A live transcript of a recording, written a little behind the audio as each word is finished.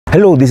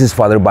Hello, this is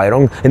Father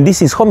Byron, and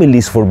this is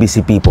Homilies for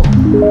Busy People.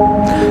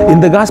 In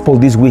the Gospel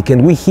this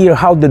weekend, we hear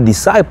how the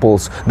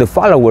disciples, the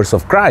followers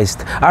of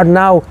Christ, are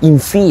now in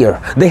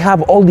fear. They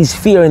have all this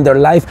fear in their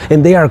life,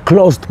 and they are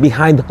closed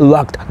behind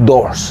locked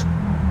doors.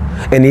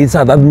 And it's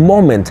at that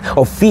moment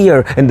of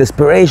fear and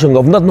desperation,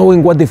 of not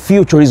knowing what the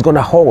future is going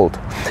to hold,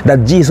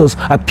 that Jesus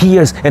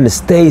appears and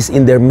stays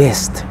in their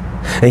midst.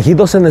 And he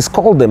doesn't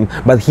scold them,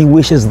 but he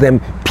wishes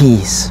them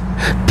peace.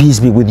 Peace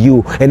be with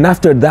you. And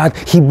after that,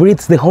 he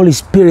breathes the Holy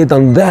Spirit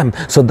on them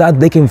so that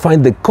they can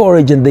find the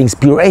courage and the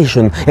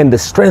inspiration and the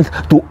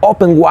strength to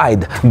open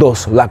wide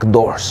those locked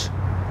doors.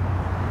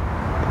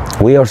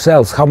 We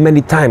ourselves, how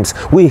many times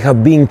we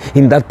have been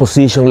in that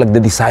position like the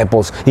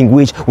disciples, in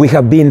which we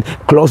have been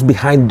closed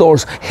behind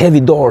doors, heavy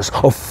doors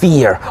of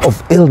fear,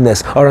 of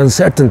illness, or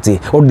uncertainty,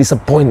 or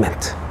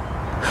disappointment.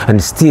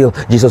 And still,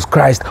 Jesus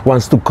Christ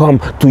wants to come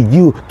to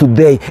you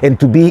today and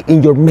to be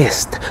in your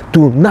midst,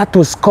 not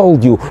to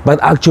scold you,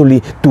 but actually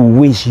to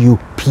wish you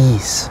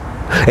peace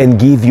and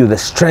give you the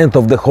strength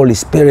of the Holy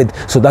Spirit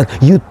so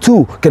that you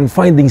too can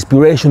find the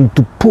inspiration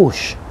to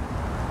push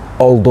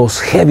all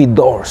those heavy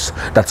doors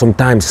that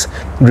sometimes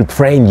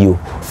refrain you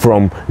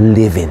from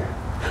living,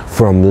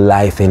 from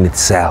life in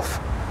itself.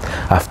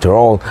 After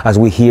all, as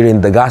we hear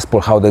in the Gospel,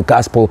 how the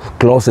Gospel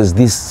closes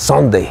this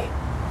Sunday,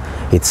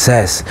 it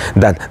says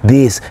that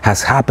this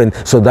has happened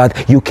so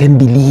that you can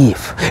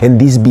believe,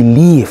 and this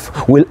belief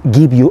will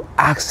give you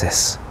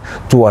access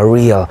to a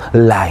real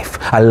life,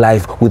 a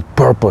life with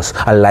purpose,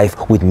 a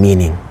life with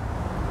meaning.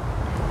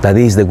 That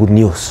is the good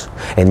news.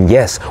 And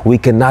yes, we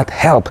cannot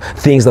help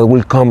things that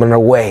will come in our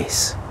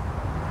ways.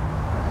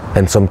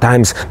 And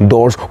sometimes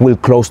doors will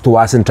close to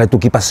us and try to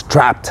keep us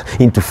trapped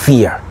into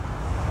fear,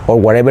 or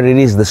whatever it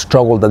is, the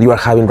struggle that you are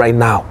having right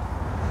now.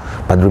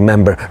 But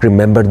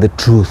remember the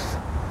truth,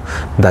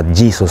 that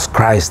Jesus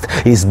Christ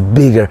is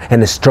bigger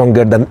and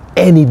stronger than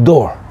any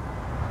door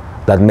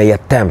that may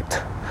attempt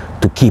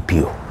to keep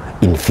you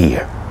in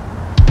fear.